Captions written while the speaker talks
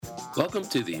Welcome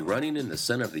to the Running in the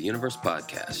Center of the Universe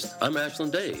podcast. I'm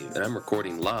Ashland Dave, and I'm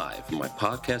recording live from my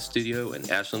podcast studio in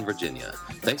Ashland, Virginia.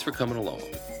 Thanks for coming along.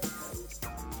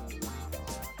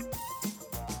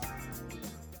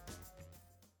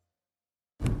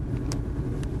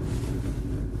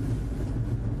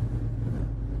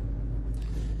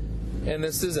 And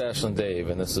this is Ashland Dave,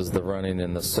 and this is the Running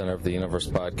in the Center of the Universe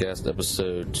podcast,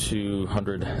 episode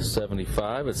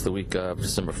 275. It's the week of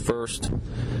December 1st,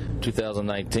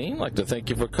 2019. I'd like to thank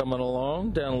you for coming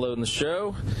along, downloading the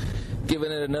show,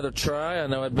 giving it another try. I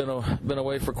know I've been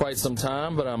away for quite some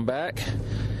time, but I'm back,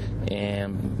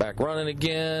 and back running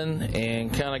again,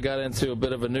 and kind of got into a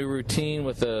bit of a new routine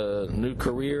with a new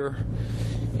career,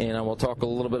 and I will talk a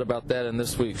little bit about that in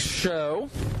this week's show.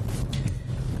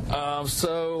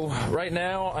 So right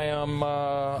now I am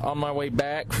on my way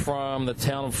back from the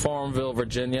town of Farmville,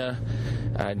 Virginia.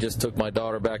 I just took my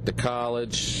daughter back to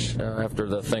college after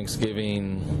the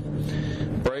Thanksgiving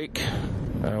break.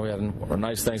 We had a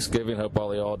nice Thanksgiving. Hope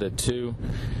all y'all did too.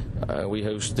 We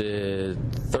hosted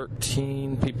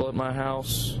 13 people at my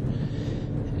house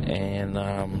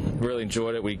and really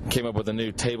enjoyed it. We came up with a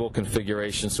new table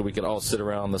configuration so we could all sit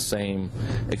around the same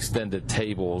extended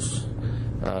tables.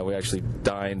 We actually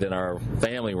dined in our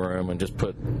family room and just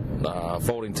put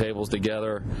folding tables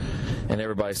together, and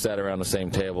everybody sat around the same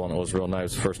table, and it was real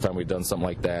nice. First time we've done something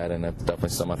like that, and that's definitely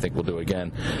something I think we'll do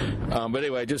again. But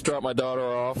anyway, I just dropped my daughter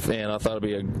off, and I thought it'd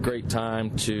be a great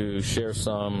time to share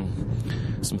some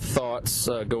thoughts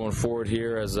going forward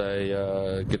here as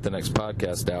I get the next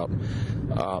podcast out.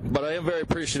 But I am very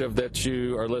appreciative that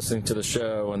you are listening to the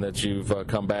show and that you've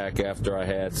come back after I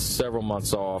had several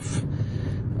months off.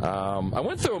 I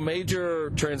went through a major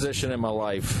transition in my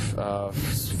life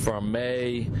from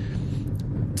May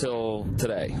till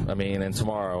today. And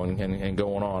tomorrow and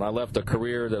going on. I left a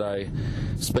career that I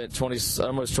spent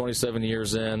almost 27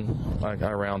 years in. I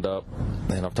round up,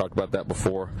 and I've talked about that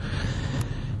before.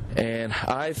 And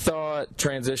I thought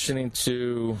transitioning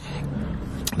to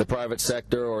the private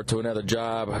sector or to another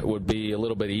job would be a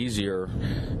little bit easier,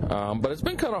 but it's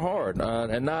been kind of hard,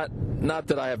 and not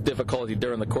that I have difficulty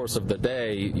during the course of the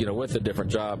day, with a different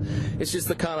job. It's just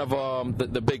the kind of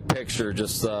the big picture,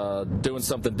 just doing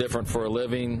something different for a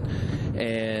living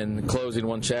and closing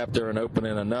one chapter and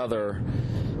opening another,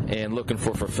 and looking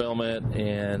for fulfillment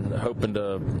and hoping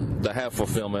to have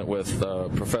fulfillment with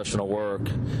professional work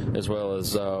as well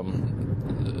as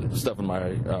stuff in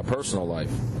my personal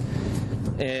life.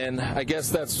 And I guess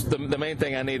that's the main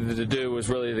thing I needed to do was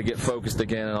really to get focused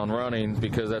again on running,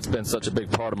 because that's been such a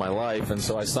big part of my life. And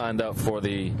so I signed up for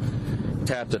the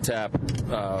Tap to Tap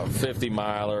 50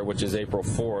 miler, which is April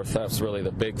 4th. That's really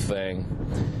the big thing.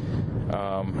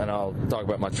 And I'll talk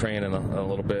about my training a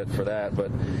little bit for that.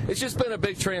 But it's just been a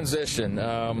big transition.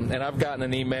 And I've gotten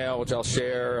an email, which I'll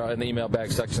share in the email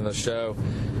bag section of the show.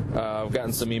 I've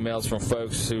gotten some emails from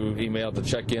folks who emailed to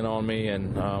check in on me,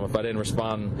 and if I didn't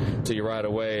respond to you right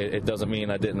away, it doesn't mean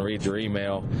I didn't read your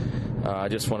email. I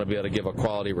just want to be able to give a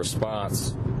quality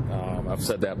response. I've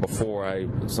said that before.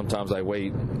 Sometimes I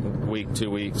wait a week, 2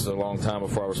 weeks, a long time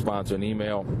before I respond to an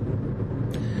email,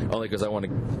 only because I want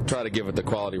to try to give it the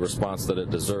quality response that it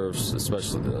deserves,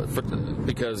 especially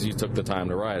because you took the time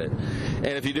to write it. And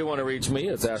if you do want to reach me,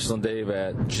 it's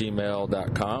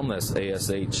ashlanddave@gmail.com. That's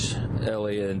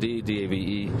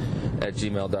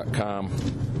ashlanddave@gmail.com,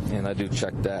 and I do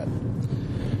check that.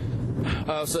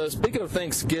 So speaking of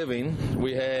Thanksgiving,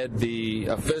 we had the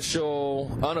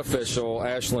unofficial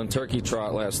Ashland Turkey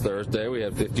Trot last Thursday. We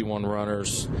had 51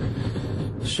 runners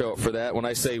show up for that. When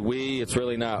I say we, it's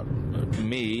really not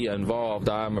me involved.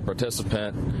 I'm a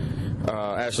participant.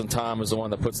 Ashland Tom is the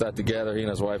one that puts that together. He and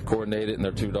his wife coordinated, and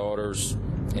their 2 daughters.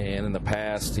 And in the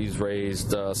past, he's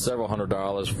raised several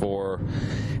 $100s for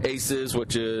ACES,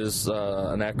 which is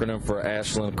an acronym for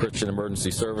Ashland Christian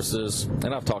Emergency Services.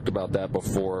 And I've talked about that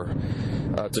before.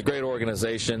 It's a great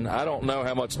organization. I don't know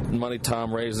how much money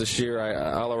Tom raised this year.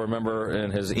 All I remember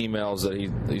in his emails that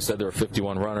he said there were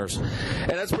 51 runners.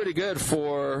 And that's pretty good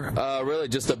for really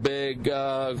just a big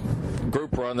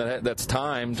group run that's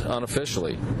timed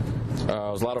unofficially. It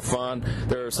was a lot of fun.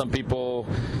 There are some people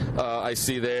I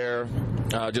see there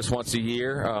just once a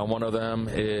year. One of them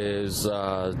is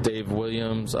Dave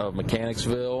Williams of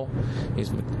Mechanicsville.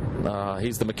 He's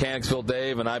the Mechanicsville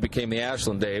Dave, and I became the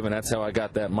Ashland Dave, and that's how I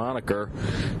got that moniker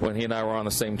when he and I were on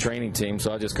the same training team,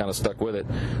 so I just kind of stuck with it.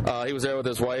 He was there with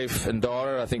his wife and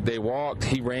daughter. I think they walked.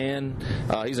 He ran.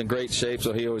 He's in great shape,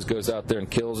 so he always goes out there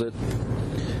and kills it.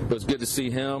 was good to see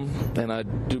him, and I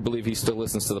do believe he still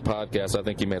listens to the podcast. I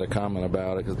think he made a comment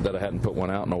about it, that I hadn't put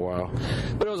one out in a while.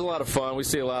 But it was a lot of fun. We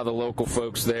see a lot of the local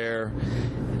folks there.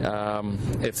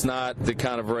 It's not the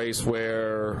kind of race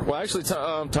where, well, actually,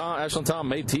 Tom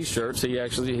made T-shirts. He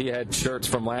had shirts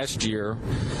from last year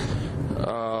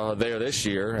there this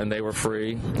year, and they were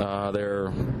free.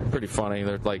 They're pretty funny.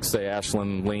 They're like, say,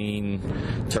 Ashland Lean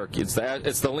Turkey.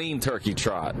 It's the Lean Turkey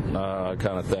Trot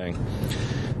kind of thing.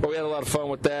 But we had a lot of fun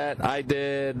with that. I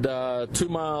did 2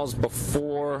 miles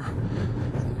before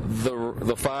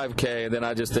the 5K, and then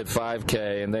I just did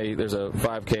 5K, and there's a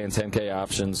 5K and 10K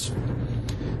options.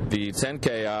 The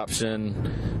 10K option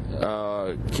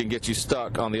can get you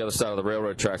stuck on the other side of the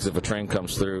railroad tracks if a train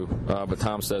comes through, but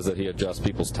Tom says that he adjusts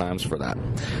people's times for that.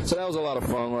 So that was a lot of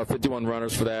fun. 51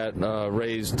 runners for that,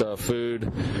 raised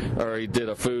food, or he did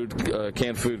a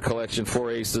canned food collection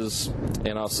for ACES,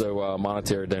 and also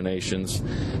monetary donations,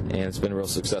 and it's been real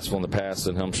successful in the past,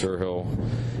 and I'm sure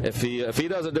if he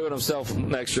doesn't do it himself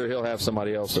next year, he'll have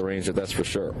somebody else arrange it, that's for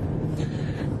sure.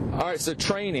 All right, so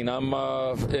training. I'm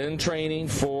in training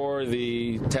for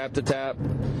the Tap to Tap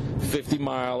 50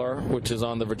 miler, which is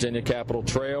on the Virginia Capitol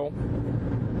Trail.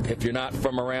 If you're not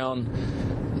from around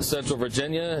Central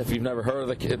Virginia, if you've never heard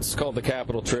of it's called the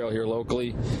Capitol Trail here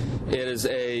locally. It is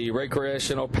a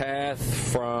recreational path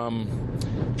from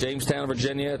Jamestown,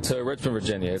 Virginia to Richmond,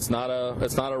 Virginia. It's not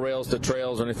a rails to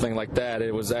trails or anything like that.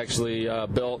 It was actually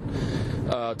built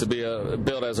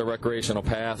as a recreational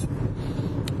path.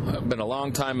 Been a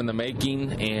long time in the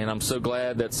making, and I'm so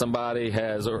glad that somebody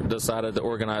has decided to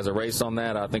organize a race on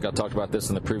that. I think I talked about this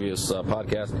in the previous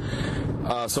podcast.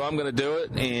 So I'm going to do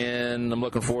it, and I'm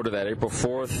looking forward to that, April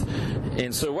 4th.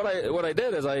 And so what I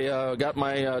did is I got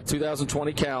my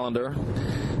 2020 calendar,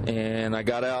 and I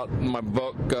got out my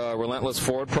book, Relentless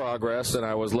Forward Progress, and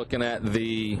I was looking at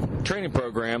the training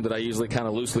program that I usually kind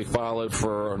of loosely followed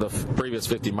for the previous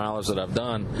 50 milers that I've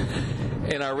done.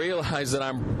 And I realized that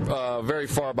I'm very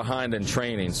far behind in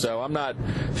training, so I'm not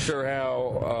sure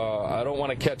how. I don't want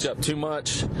to catch up too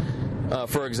much.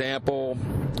 For example,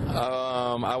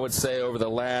 I would say over the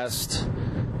last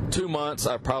 2 months,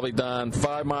 I've probably done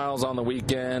 5 miles on the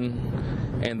weekend,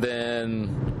 and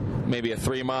then maybe a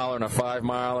 3 miler and a 5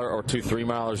 miler, or 2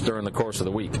 3-milers during the course of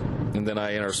the week. And then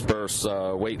I intersperse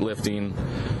weightlifting,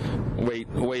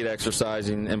 weight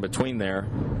exercising in between there.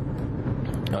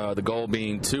 The goal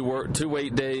being two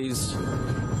weight days.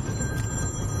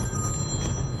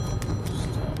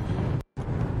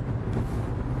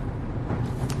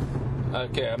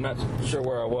 Okay, I'm not sure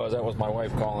where I was. That was my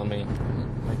wife calling me,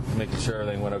 making sure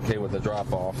everything went okay with the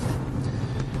drop-off.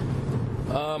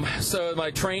 So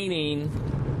my training,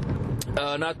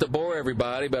 not to bore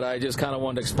everybody, but I just kind of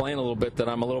wanted to explain a little bit that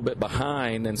I'm a little bit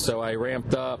behind, and so I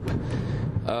ramped up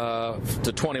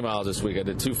to 20 miles this week. I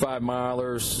did 2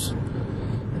 5-milers.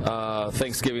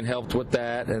 Thanksgiving helped with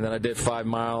that, and then I did 5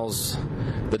 miles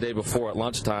the day before at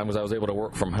lunchtime because I was able to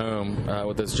work from home.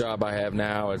 With this job I have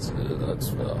now, it's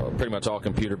pretty much all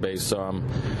computer-based, so I'm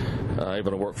able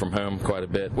to work from home quite a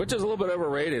bit, which is a little bit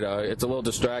overrated. It's a little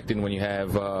distracting when you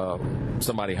have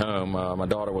somebody home. My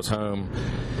daughter was home,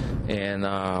 and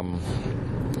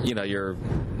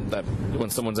when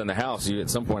someone's in the house, you at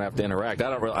some point have to interact.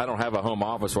 I don't have a home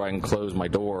office where I can close my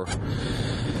door.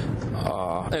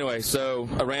 Anyway, so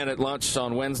I ran at lunch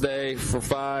on Wednesday for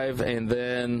 5, and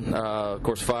then, of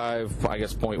course, 5, I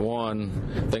guess,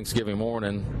 0.1 Thanksgiving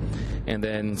morning. And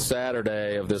then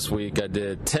Saturday of this week, I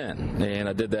did 10, and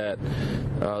I did that.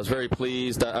 I was very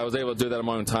pleased. I was able to do that on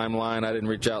my own timeline. I didn't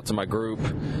reach out to my group.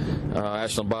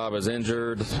 Ashland Bob is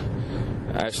injured.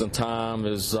 Ashland Tom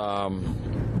is...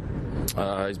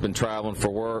 he's been traveling for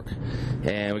work,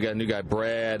 and we got a new guy,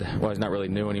 Brad. Well, he's not really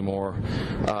new anymore.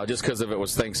 Just because if it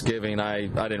was Thanksgiving, I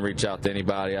didn't reach out to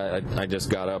anybody. I just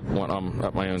got up, went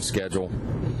on my own schedule.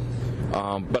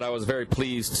 But I was very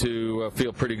pleased to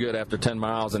feel pretty good after 10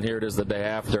 miles, and here it is the day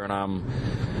after, and I'm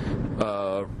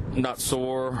not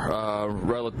sore.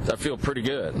 I feel pretty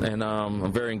good, and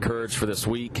I'm very encouraged for this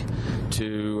week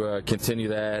to continue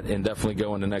that and definitely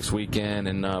go into next weekend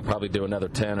and probably do another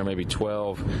 10 or maybe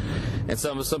 12. And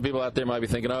some people out there might be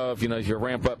thinking, if you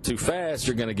ramp up too fast,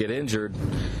 you're going to get injured.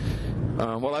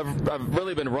 Well, I've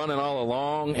really been running all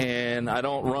along, and I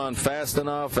don't run fast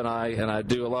enough, and I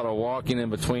do a lot of walking in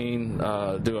between.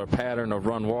 Do a pattern of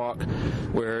run walk,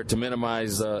 where to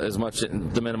minimize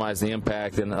the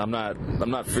impact, and I'm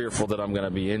not fearful that I'm going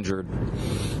to be injured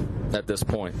at this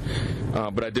point.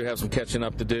 But I do have some catching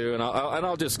up to do, and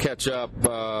I'll just catch up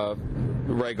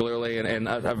regularly, and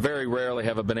I very rarely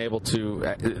have I been able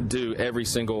to do every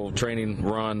single training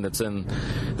run that's in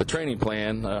the training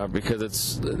plan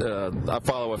because I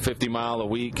follow a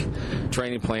 50-mile-a-week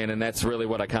training plan, and that's really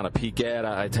what I kind of peak at.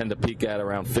 I tend to peak at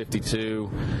around 52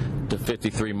 to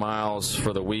 53 miles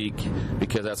for the week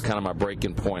because that's kind of my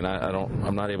breaking point.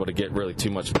 I'm not able to get really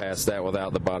too much past that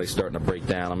without the body starting to break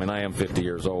down. I mean, I am 50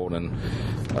 years old, and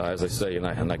as I say,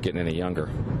 I'm not getting any younger.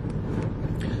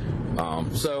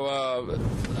 So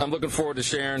I'm looking forward to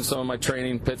sharing some of my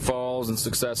training pitfalls and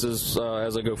successes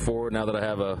as I go forward now that I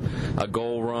have a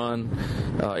goal run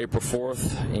April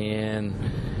 4th. And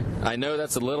I know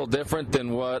that's a little different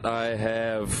than what I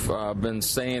have been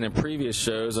saying in previous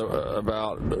shows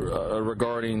about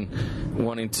regarding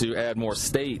wanting to add more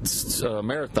states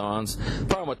marathons. The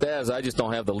problem with that is I just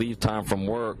don't have the leave time from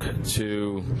work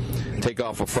to take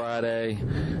off a Friday,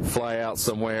 fly out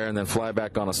somewhere, and then fly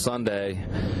back on a Sunday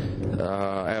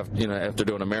after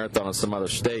doing a marathon in some other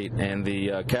state. And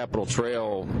the Capital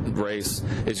Trail race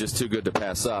is just too good to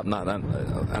pass up.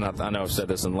 I know I've said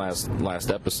this in last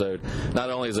episode.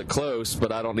 Not only is it close,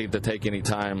 but I don't need to take any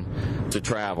time to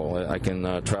travel. I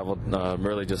can travel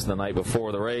really just the night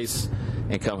before the race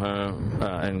and come home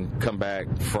and come back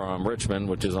from Richmond,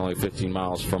 which is only 15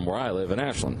 miles from where I live in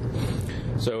Ashland.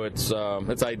 So it's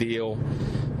ideal,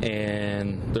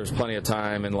 and there's plenty of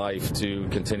time in life to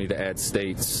continue to add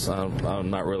states. I'm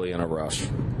not really in a rush.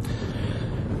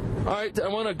 All right, I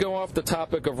want to go off the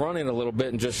topic of running a little bit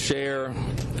and just share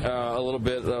a little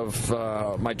bit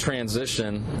of my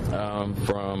transition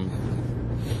from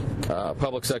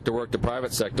public sector work to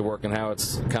private sector work and how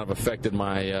it's kind of affected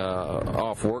my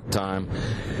off work time.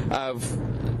 I've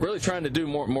really trying to do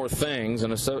more things,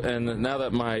 and now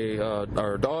that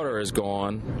our daughter is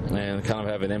gone and kind of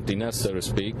have an empty nest, so to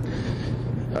speak,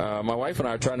 my wife and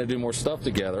I are trying to do more stuff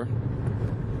together.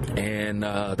 And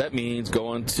that means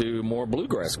going to more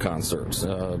bluegrass concerts,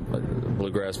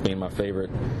 bluegrass being my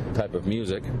favorite type of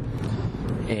music.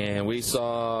 And we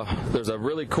saw there's a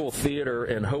really cool theater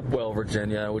in Hopewell,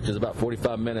 Virginia, which is about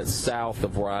 45 minutes south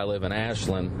of where I live in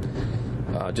Ashland.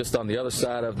 Just on the other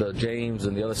side of the James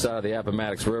and the other side of the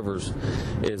Appomattox Rivers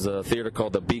is a theater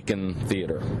called the Beacon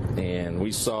Theater. And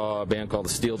we saw a band called the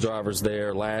Steel Drivers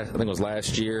there, I think it was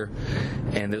last year.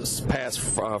 And this past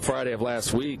Friday of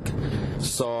last week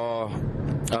saw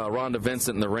Rhonda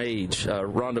Vincent and the Rage.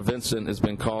 Rhonda Vincent has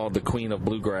been called the Queen of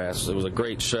Bluegrass. It was a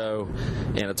great show,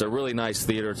 and it's a really nice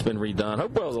theater. It's been redone.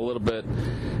 Hopewell's a little bit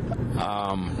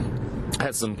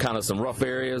had some rough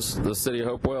areas, the city of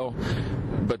Hopewell,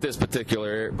 but this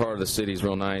particular part of the city is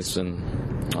real nice, and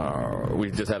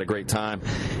we just had a great time.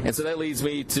 And so that leads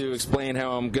me to explain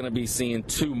how I'm going to be seeing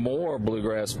two more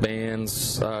bluegrass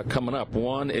bands coming up.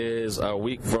 One is a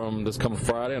week from this coming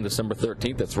Friday on December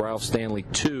 13th. That's Ralph Stanley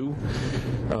 2.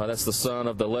 That's the son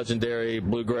of the legendary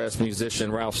bluegrass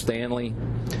musician Ralph Stanley.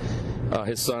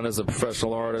 His son is a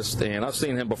professional artist, and I've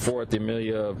seen him before at the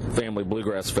Amelia Family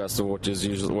Bluegrass Festival, which is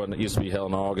usually when it used to be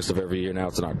held in August of every year. Now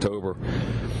it's in October.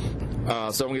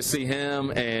 So I'm going to see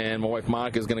him, and my wife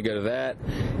Monica is going to go to that.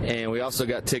 And we also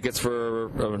got tickets for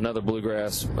another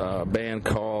bluegrass band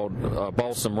called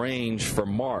Balsam Range for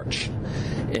March.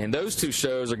 And those two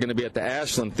shows are going to be at the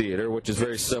Ashland Theater, which is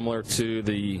very similar to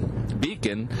the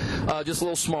Beacon, just a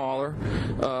little smaller.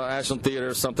 Ashland Theater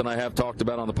is something I have talked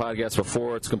about on the podcast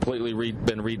before. It's completely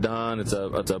been redone.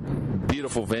 It's a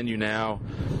beautiful venue now,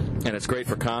 and it's great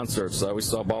for concerts. We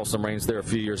saw Balsam Range there a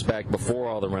few years back before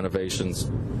all the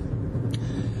renovations.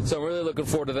 So I'm really looking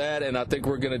forward to that, and I think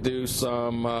we're going to do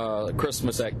some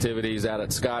Christmas activities out at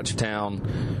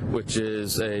Scotchtown, which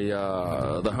is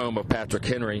the home of Patrick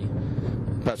Henry.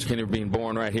 Patrick Henry being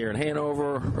born right here in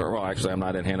Hanover. Well, actually, I'm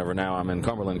not in Hanover now. I'm in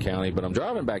Cumberland County, but I'm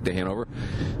driving back to Hanover.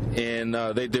 And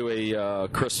they do a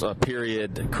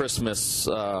period Christmas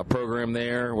program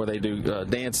there where they do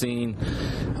dancing.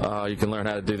 You can learn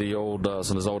how to do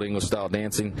some of this old English-style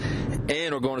dancing.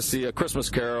 And we're going to see A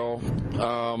Christmas Carol.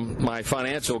 My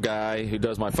financial guy who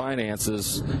does my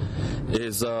finances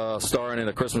is starring in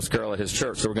A Christmas Carol at his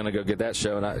church. So we're going to go get that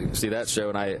show and see that show.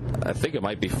 And I think it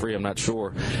might be free. I'm not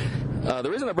sure.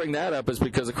 The reason I bring that up is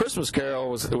because A Christmas Carol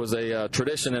was a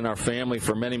tradition in our family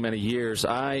for many, many years.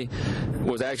 I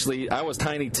was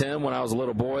Tiny Tim when I was a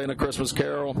little boy in A Christmas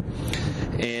Carol,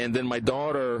 and then my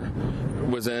daughter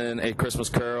was in A Christmas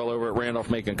Carol over at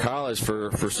Randolph-Macon College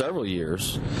for several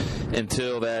years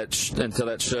until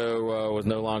that show was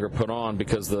no longer put on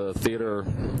because the theater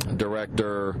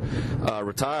director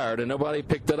retired and nobody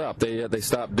picked it up. They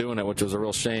stopped doing it, which was a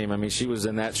real shame. I mean, she was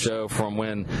in that show from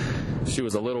when she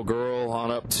was a little girl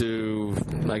on up to,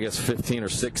 I guess, 15 or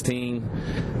 16.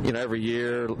 Every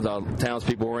year the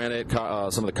townspeople were in it.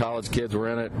 Some of the college kids were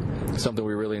in it. Something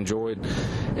we really enjoyed.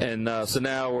 And so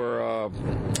now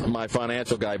my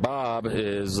financial guy Bob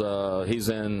he's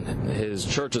in his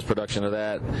church's production of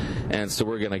that, and so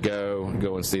we're going to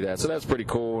go and see that. So that's pretty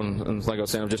cool. And like I was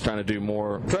saying, I'm just trying to do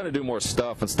more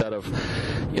stuff instead of,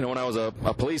 when I was a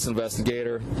police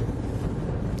investigator.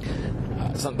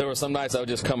 There were some nights I would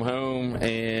just come home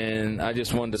and I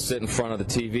just wanted to sit in front of the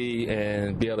TV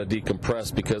and be able to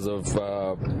decompress because of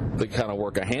the kind of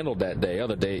work I handled that day.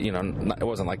 Other day, it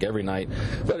wasn't like every night,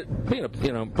 but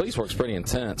police work's pretty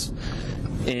intense,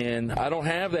 and I don't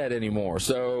have that anymore.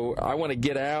 So I want to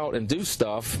get out and do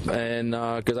stuff, and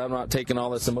because I'm not taking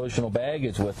all this emotional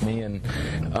baggage with me, and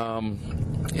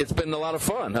it's been a lot of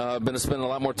fun. I've been spending a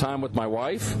lot more time with my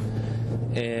wife.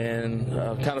 And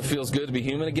kind of feels good to be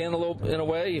human again, a little in a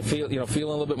way. You feel,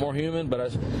 feeling a little bit more human.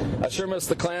 But I sure miss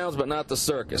the clowns, but not the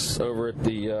circus over at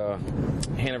the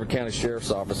Hanover County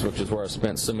Sheriff's Office, which is where I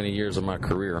spent so many years of my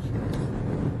career.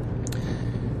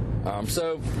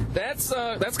 So that's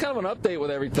kind of an update with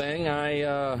everything.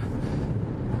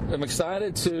 I'm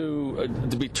excited to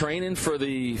be training for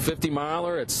the 50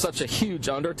 miler. It's such a huge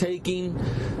undertaking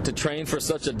to train for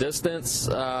such a distance,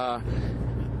 and.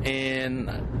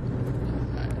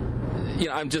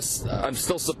 I'm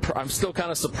still kind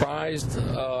of surprised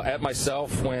at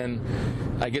myself when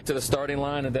I get to the starting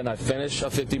line and then I finish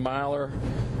a 50 miler.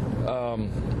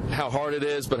 How hard it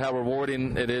is, but how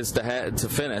rewarding it is to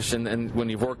finish, and when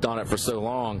you've worked on it for so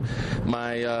long.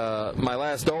 My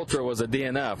last ultra was a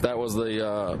DNF. That was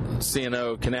the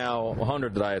C&O Canal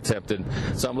 100 that I attempted.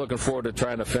 So I'm looking forward to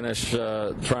trying to finish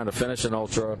an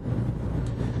ultra.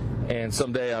 And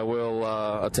someday I will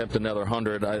attempt another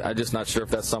 100. I'm just not sure if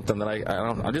that's something that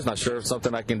I'm just not sure if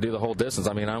something I can do the whole distance.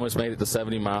 I mean, I almost made it to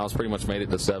 70 miles, pretty much made it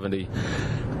to 70.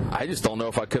 I just don't know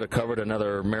if I could have covered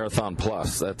another marathon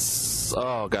plus. That's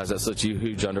such a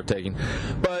huge undertaking.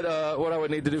 But what I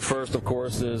would need to do first, of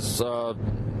course, is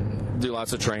do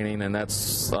lots of training, and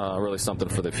that's really something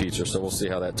for the future. So we'll see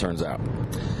how that turns out.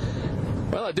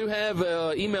 Well, I do have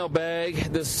an email bag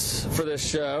for this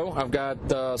show. I've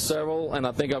got several, and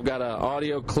I think I've got an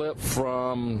audio clip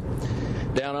from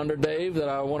Down Under Dave that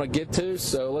I want to get to.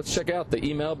 So let's check out the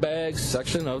email bag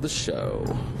section of the show.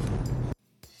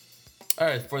 All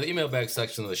right, for the email bag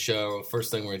section of the show, first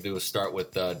thing we're going to do is start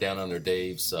with Down Under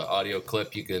Dave's audio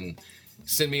clip. You can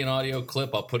send me an audio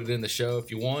clip. I'll put it in the show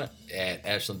if you want at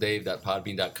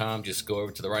ashlanddave.podbean.com. Just go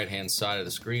over to the right-hand side of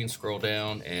the screen, scroll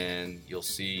down, and you'll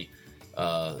see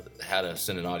how to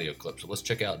send an audio clip. So let's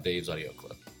check out Dave's audio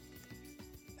clip.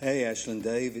 Hey Ashland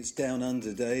Dave, it's Down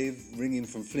Under Dave ringing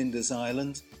from Flinders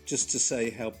Island just to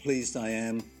say how pleased I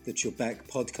am that you're back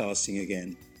podcasting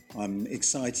again. I'm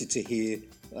excited to hear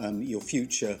your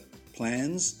future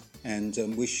plans and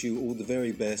wish you all the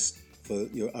very best for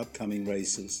your upcoming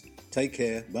races. Take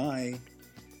care. Bye.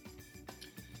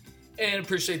 And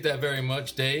appreciate that very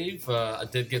much, Dave. I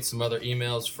did get some other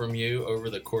emails from you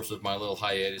over the course of my little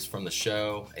hiatus from the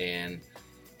show, and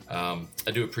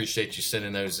I do appreciate you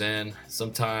sending those in.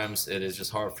 Sometimes it is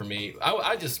just hard for me.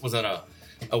 I just was in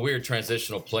a weird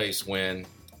transitional place when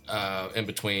in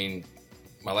between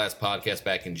my last podcast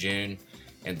back in June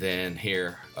and then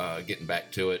here getting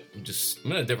back to it.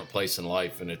 I'm in a different place in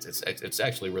life, and it's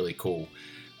actually really cool.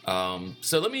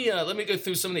 So let me go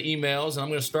through some of the emails, and I'm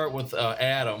going to start with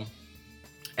Adam.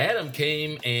 Adam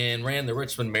came and ran the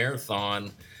Richmond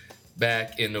Marathon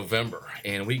back in November,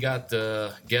 and we got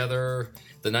together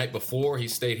the night before. He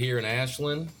stayed here in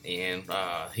Ashland, and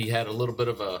he had a little bit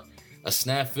of a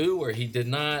snafu where he did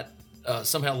not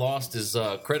somehow lost his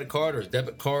credit card or his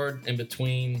debit card in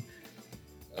between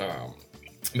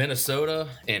Minnesota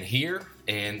and here,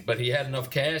 but he had enough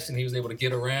cash and he was able to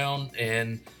get around,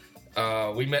 and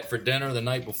we met for dinner the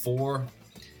night before.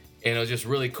 And it was just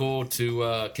really cool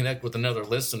to connect with another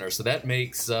listener. So that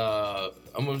makes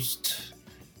almost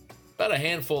about a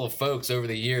handful of folks over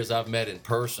the years I've met in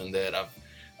person that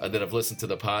I've listened to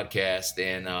the podcast.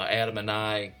 And Adam and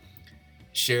I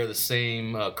share the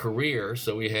same career,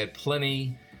 so we had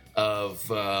plenty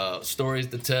of stories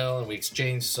to tell, and we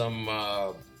exchanged some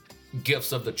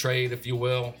gifts of the trade, if you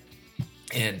will.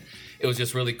 And it was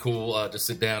just really cool to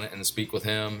sit down and speak with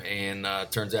him, and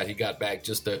turns out he got back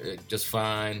just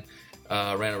fine.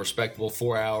 Ran a respectable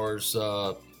 4 hours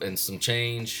and some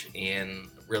change, and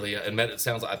really, and met. It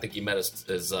sounds like I think he met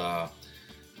his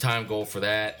time goal for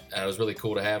that. It was really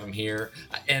cool to have him here.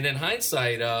 And in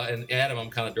hindsight, and Adam, I'm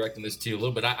kind of directing this to you a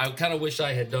little bit. I kind of wish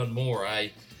I had done more.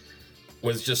 I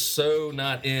was just so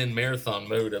not in marathon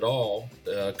mode at all.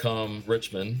 Come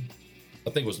Richmond, I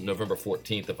think it was November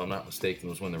 14th, if I'm not mistaken,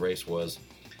 was when the race was.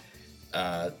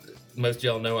 Most of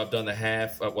y'all know I've done the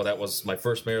half. Well, that was my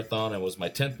first marathon. It was my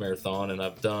 10th marathon, and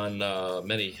I've done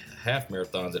many half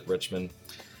marathons at Richmond.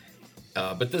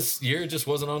 But this year just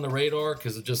wasn't on the radar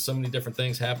because of just so many different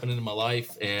things happening in my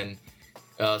life. And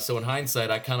so in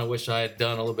hindsight, I kind of wish I had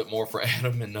done a little bit more for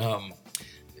Adam and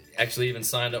actually even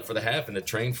signed up for the half and to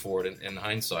train for it in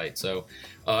hindsight. So,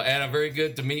 Adam, very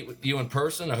good to meet with you in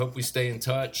person. I hope we stay in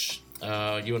touch.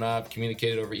 You and I have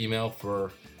communicated over email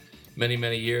for many,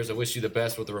 many years. I wish you the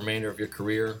best with the remainder of your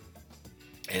career,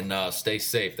 and stay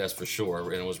safe, that's for sure.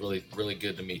 And it was really, really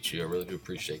good to meet you. I really do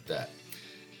appreciate that.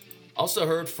 Also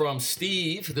heard from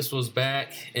Steve. This was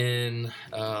back in,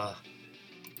 back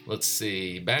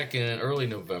in early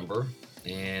November,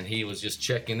 and he was just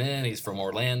checking in. He's from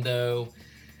Orlando,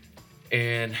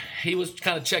 and he was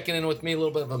kind of checking in with me, a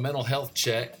little bit of a mental health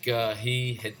check.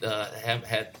 He had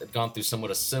gone through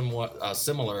somewhat a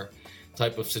similar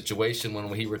type of situation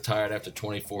when he retired after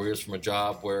 24 years from a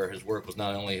job where his work was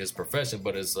not only his profession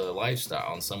but his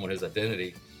lifestyle and somewhat his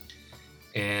identity.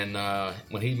 And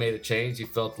when he made a change, he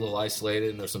felt a little isolated,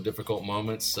 and there's some difficult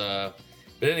moments. But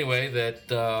anyway,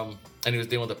 and he was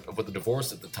dealing with the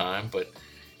divorce at the time. But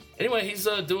anyway, he's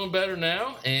doing better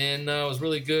now, and it was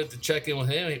really good to check in with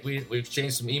him. We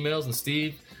exchanged some emails, and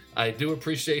Steve, I do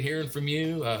appreciate hearing from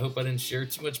you. I hope I didn't share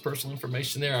too much personal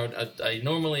information there. I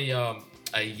normally,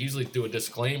 I usually do a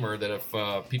disclaimer that if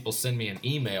people send me an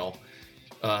email,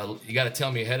 you got to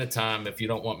tell me ahead of time if you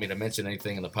don't want me to mention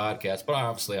anything in the podcast. But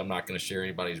obviously, I'm not going to share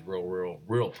anybody's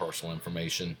real personal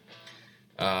information.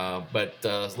 But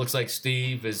it looks like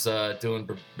Steve is doing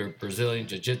Brazilian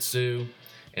Jiu-Jitsu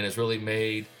and has really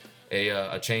made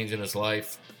a change in his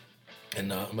life. And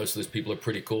most of those people are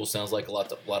pretty cool. Sounds like a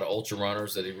lot of ultra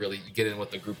runners that you get in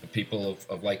with a group of people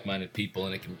of like-minded people,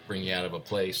 and it can bring you out of a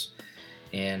place.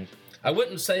 And I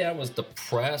wouldn't say I was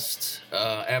depressed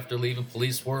after leaving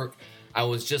police work. I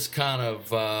was just kind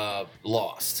of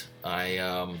lost.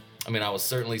 I was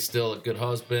certainly still a good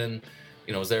husband.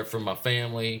 I was there for my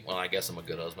family. Well, I guess I'm a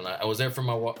good husband. I was there for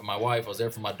my wife. I was there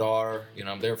for my daughter.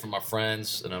 I'm there for my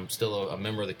friends, and I'm still a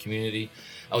member of the community.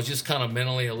 I was just kind of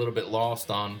mentally a little bit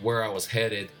lost on where I was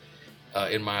headed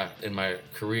in my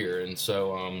career. And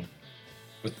so, I'm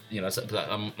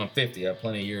 50. I have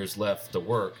plenty of years left to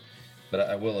work, but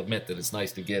I will admit that it's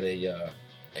nice to get a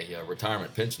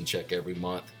retirement pension check every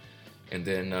month, and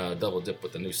then double dip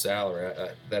with the new salary.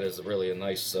 That is really a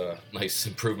nice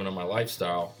improvement on my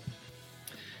lifestyle.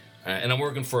 And I'm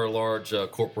working for a large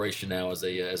corporation now as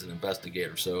an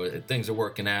investigator, so things are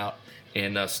working out.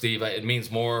 And Steve, it means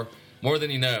more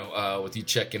than you know with you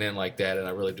checking in like that, and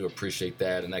I really do appreciate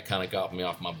that. And that kind of got me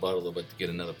off my butt a little bit to get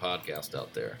another podcast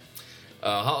out there.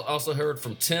 I also heard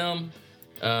from Tim.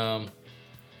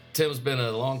 Tim's been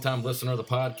a long-time listener of the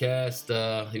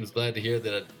podcast. He was glad to hear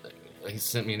that he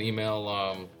sent me an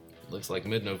email, looks like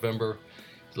mid-November.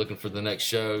 He's looking for the next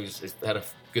show. He's had a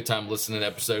good time listening to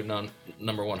episode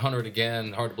number 100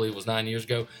 again. Hard to believe it was 9 years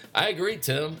ago. I agree,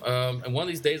 Tim. And one of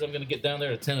these days I'm going to get down there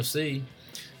to Tennessee,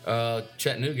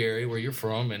 Chattanooga area where you're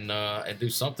from, and do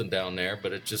something down there.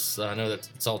 But it just, I know that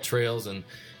it's all trails and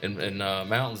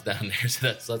mountains down there,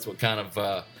 so that's what kind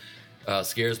of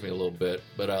scares me a little bit.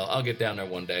 But I'll get down there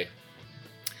one day.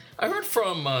 I heard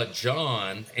from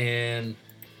John, and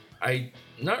I'm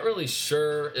not really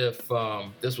sure if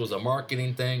this was a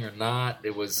marketing thing or not.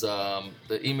 It was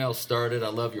the email started, "I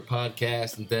love your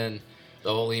podcast," and then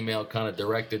the whole email kind of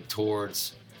directed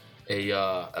towards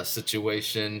a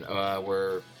situation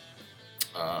where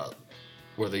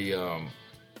the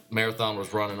marathon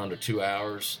was running under 2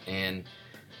 hours, and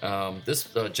this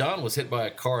John was hit by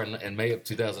a car in May of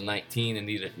 2019 and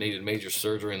needed major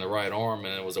surgery in the right arm,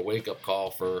 and it was a wake-up call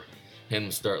for him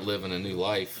to start living a new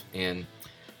life. And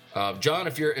John,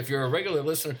 if you're a regular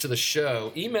listener to the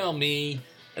show, email me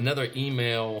another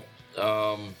email,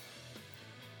 and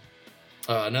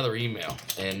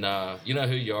you know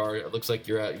who you are. It looks like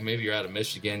maybe you're out of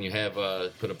Michigan. You have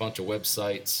put a bunch of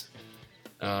websites.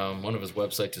 One of his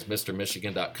websites is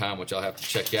mrmichigan.com, which I'll have to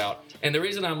check out. And the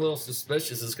reason I'm a little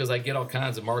suspicious is because I get all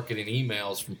kinds of marketing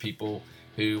emails from people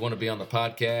who want to be on the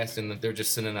podcast, and they're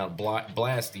just sending out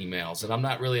blast emails. And I'm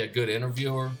not really a good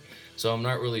interviewer, so I'm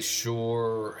not really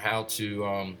sure how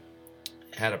to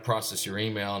process your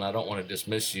email, and I don't want to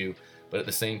dismiss you. But at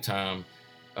the same time,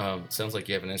 Sounds like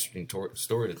you have an interesting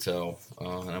story to tell,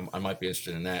 and I might be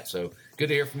interested in that. So good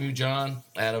to hear from you, John,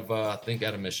 out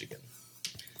of Michigan.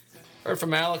 Heard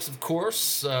from Alex, of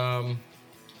course, and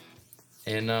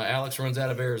Alex runs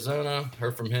out of Arizona.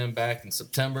 Heard from him back in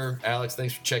September. Alex,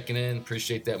 thanks for checking in.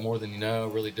 Appreciate that more than you know,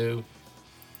 really do.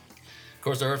 Of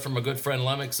course, I heard from a good friend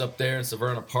Lummox up there in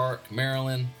Severna Park,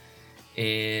 Maryland.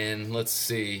 And let's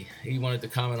see, he wanted to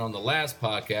comment on the last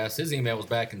podcast. His email was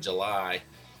back in July.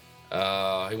 He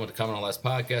wanted to comment on the last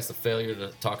podcast, the failure to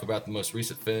talk about the most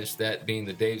recent finish, that being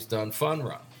the Dave's Done Fun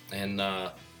Run. And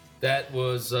that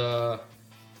was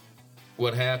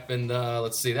what happened.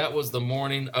 Let's see, that was the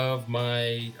morning of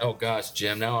my, oh gosh,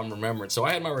 Jim, now I'm remembering. So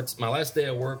I had my last day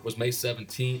of work was May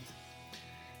 17th.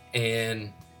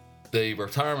 And the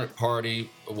retirement party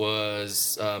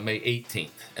was May 18th.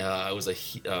 It was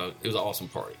an awesome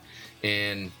party,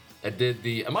 and I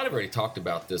might have already talked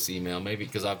about this email, maybe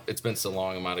because it's been so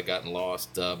long I might have gotten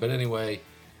lost. But anyway,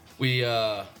 we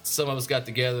some of us got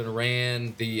together and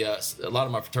ran a lot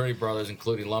of my fraternity brothers,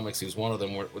 including Lummox, who's one of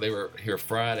them. They were here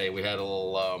Friday. We had a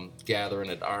little gathering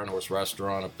at Iron Horse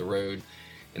Restaurant up the road,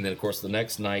 and then of course the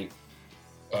next night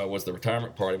was the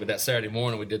retirement party. But that Saturday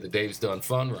morning we did the Dave's Done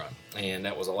Fun Run, and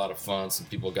that was a lot of fun. Some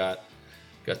people got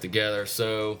together.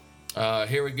 So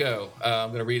here we go. I'm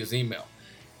going to read his email.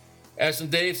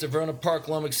 Ashland Dave, Severna Park,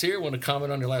 Lummox here. Want to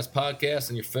comment on your last podcast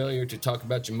and your failure to talk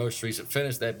about your most recent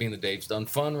finish, that being the Dave's Done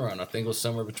Fun Run. I think it was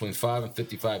somewhere between 5 and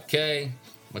 55K,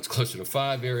 much closer to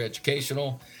 5, very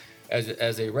educational. As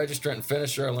a registrant and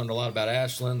finisher, I learned a lot about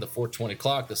Ashland, the 420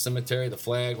 clock, the cemetery, the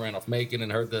flag, ran off Macon,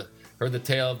 and heard the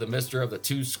tale of the mystery of the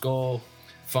two-skull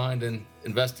finding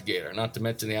investigator, not to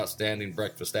mention the outstanding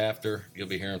breakfast after. You'll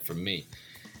be hearing from me.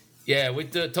 Yeah, we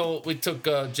took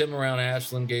Jim around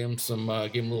Ashland, gave him a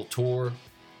little tour,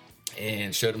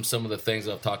 and showed him some of the things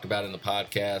I've talked about in the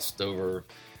podcast over,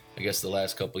 I guess, the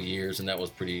last couple of years, and that was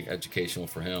pretty educational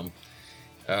for him.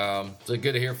 So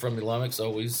good to hear from you, Lummox,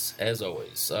 as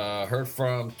always. Heard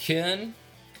from Ken,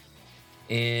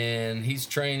 and he's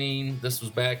training. This was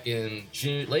back in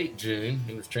late June.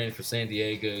 He was training for San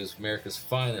Diego's America's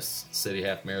Finest City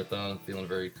Half Marathon. Feeling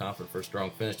very confident for a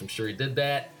strong finish. I'm sure he did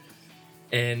that.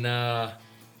 And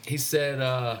he said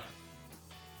it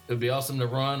would be awesome to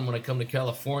run when I come to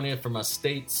California for my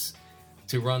states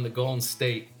to run the Golden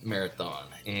State Marathon.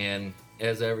 And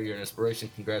as ever, you're an inspiration.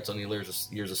 Congrats on your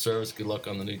years of service. Good luck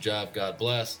on the new job. God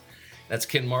bless. That's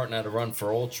Ken Martin out of Run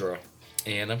for Ultra.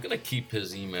 And I'm going to keep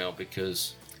his email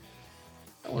because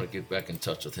I want to get back in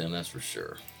touch with him, that's for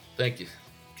sure. Thank you,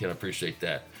 Ken. I appreciate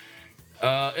that.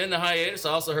 In the hiatus,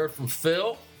 I also heard from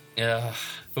Phil.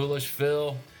 Foolish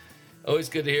Phil. Always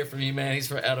good to hear from you, man.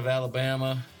 He's out of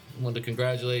Alabama. I wanted to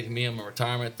congratulate me on my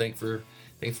retirement. Thanks for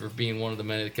being one of the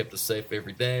many that kept us safe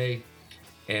every day.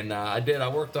 And I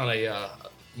worked on a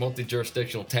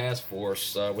multi-jurisdictional task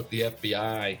force with the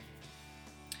FBI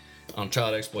on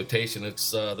child exploitation.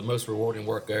 It's the most rewarding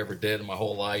work I ever did in my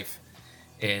whole life.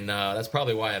 And that's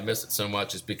probably why I miss it so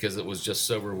much, is because it was just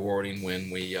so rewarding when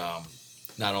we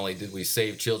not only did we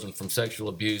save children from sexual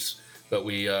abuse, but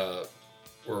we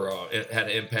it had an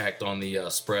impact on the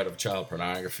spread of child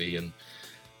pornography, and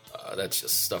that's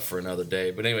just stuff for another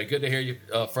day. But anyway, good to hear you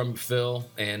from you, Phil,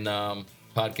 and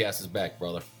podcast is back,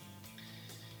 brother.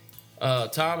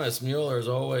 Thomas Mueller, as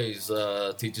always,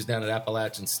 teaches down at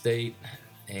Appalachian State,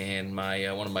 and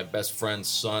one of my best friend's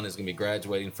son is going to be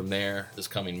graduating from there this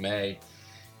coming May,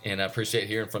 and I appreciate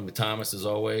hearing from you, Thomas, as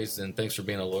always, and thanks for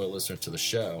being a loyal listener to the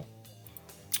show.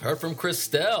 Heard from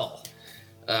Christelle.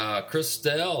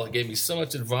 Christelle gave me so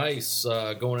much advice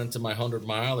going into my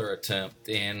 100-miler attempt,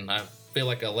 and I feel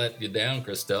like I let you down,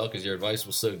 Christelle, because your advice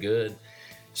was so good.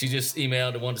 She just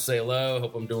emailed and wanted to say hello.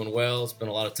 Hope I'm doing well. It's been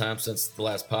a lot of time since the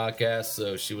last podcast,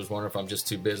 so she was wondering if I'm just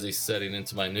too busy setting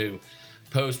into my new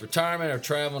post-retirement or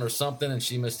traveling or something, and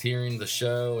she missed hearing the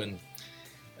show, and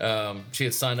she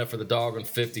had signed up for the Dahlgren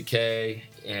 50K,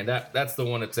 and that's the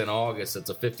one that's in August.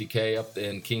 It's a 50K up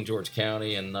in King George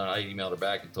County, and I emailed her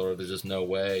back and told her there's just no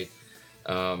way.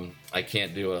 I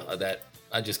can't do that.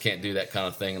 I just can't do that kind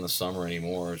of thing in the summer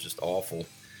anymore. It's just awful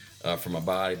for my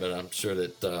body, but I'm sure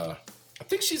that I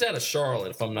think she's out of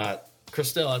Charlotte, if I'm not.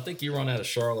 Christelle, I think you run out of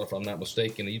Charlotte, if I'm not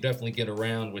mistaken. You definitely get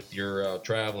around with your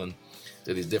traveling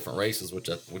to these different races, which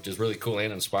is really cool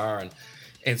and inspiring.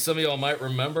 And some of y'all might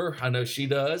remember, I know she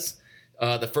does,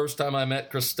 the first time I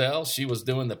met Christelle, she was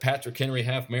doing the Patrick Henry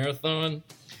Half Marathon,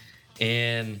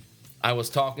 and I was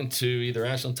talking to either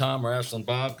Ashland Tom or Ashland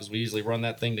Bob, because we usually run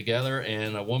that thing together,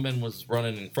 and a woman was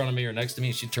running in front of me or next to me,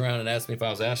 and she turned around and asked me if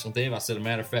I was Ashland Dave. I said, as a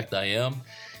matter of fact, I am.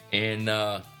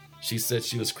 And she said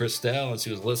she was Christelle and she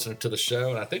was listening to the show.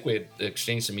 And I think we had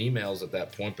exchanged some emails at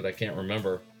that point, but I can't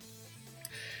remember.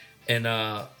 And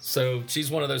so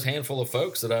she's one of those handful of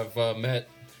folks that I've met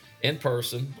in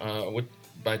person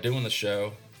by doing the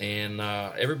show. And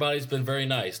everybody's been very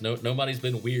nice. Nobody's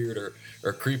been weird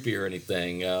or creepy or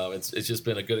anything. It's just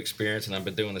been a good experience, and I've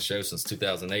been doing the show since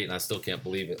 2008, and I still can't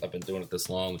believe it. I've been doing it this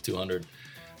long,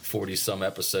 240 some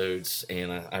episodes,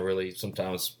 and I really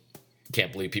sometimes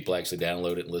can't believe people actually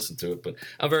download it and listen to it. But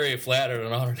I'm very flattered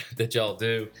and honored that y'all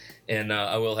do, and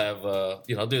I will have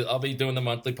I'll be doing the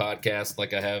monthly podcast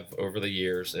like I have over the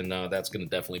years, and that's going to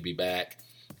definitely be back,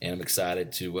 and I'm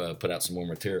excited to put out some more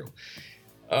material.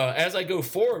 As I go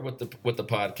forward with the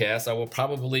podcast, I will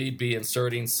probably be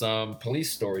inserting some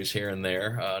police stories here and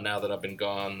there. Now that I've been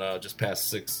gone just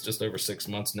over 6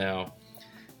 months now,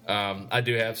 I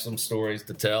do have some stories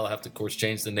to tell. I have to, of course,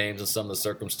 change the names and some of the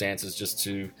circumstances just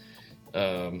to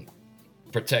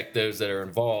protect those that are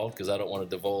involved, because I don't want to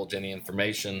divulge any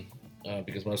information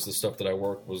because most of the stuff that I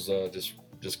worked was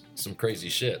just some crazy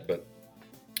shit. But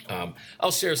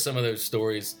I'll share some of those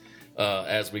stories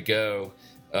as we go.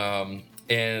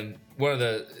 And one of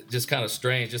the just kind of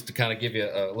strange, just to kind of give you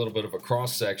a little bit of a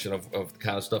cross section of the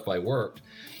kind of stuff I worked.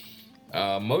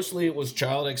 Mostly it was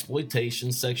child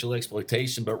exploitation, sexual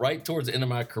exploitation, but right towards the end of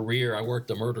my career, I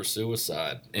worked a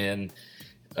murder-suicide. And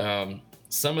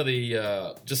some of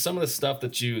the stuff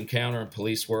that you encounter in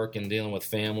police work and dealing with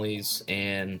families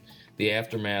and the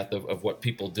aftermath of what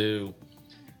people do,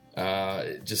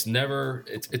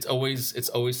 it's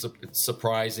always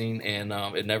surprising, and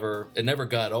it never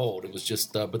got old. It was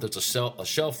just but there's a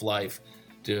shelf life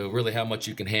to really how much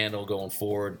you can handle going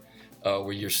forward,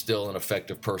 where you're still an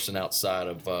effective person outside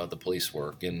of the police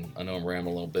work. And I know I'm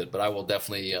rambling a little bit, but I will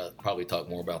definitely probably talk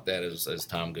more about that as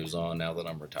time goes on now that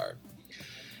I'm retired.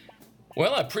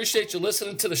 Well, I appreciate you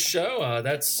listening to the show.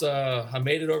 I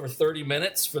made it over 30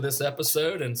 minutes for this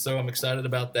episode, and so I'm excited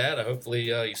about that.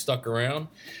 Hopefully you stuck around,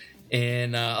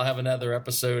 and I'll have another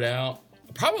episode out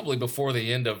probably before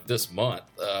the end of this month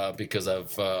because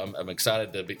I'm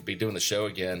excited to be doing the show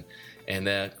again. And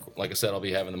then, like I said, I'll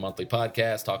be having the monthly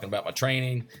podcast talking about my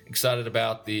training. Excited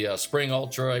about the Spring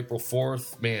Ultra, April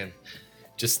 4th. Man,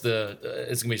 just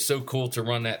it's gonna be so cool to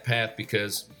run that path,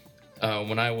 because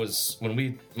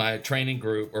my training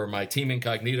group, or my Team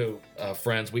Incognito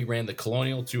friends, we ran the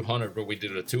Colonial 200, where we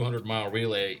did a 200-mile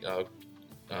relay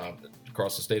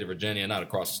across the state of Virginia, not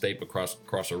across the state, but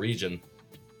across a region.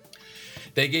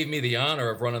 They gave me the honor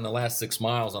of running the last 6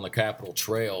 miles on the Capitol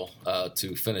Trail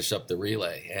to finish up the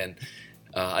relay. And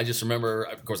I just remember,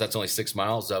 of course, that's only 6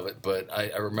 miles of it, but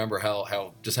I remember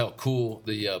how cool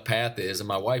the path is. And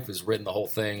my wife has ridden the whole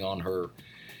thing on her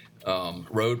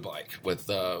road bike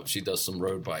she does some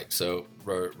road bike, so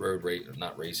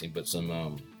not racing, but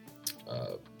some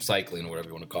cycling, or whatever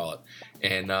you want to call it.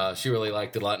 And she really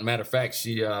liked it a lot. Matter of fact,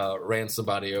 she ran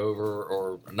somebody over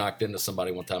or knocked into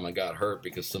somebody one time and got hurt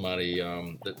because somebody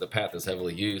the path is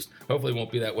heavily used. Hopefully it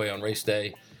won't be that way on race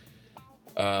day,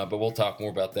 but we'll talk more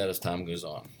about that as time goes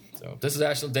on. So this is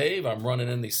Ashland Dave. I'm running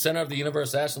in the center of the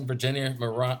universe, Ashland, Virginia,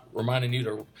 reminding you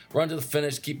to run to the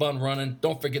finish, keep on running,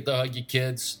 don't forget to hug your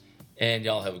kids, and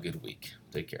y'all have a good week.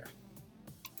 Take care.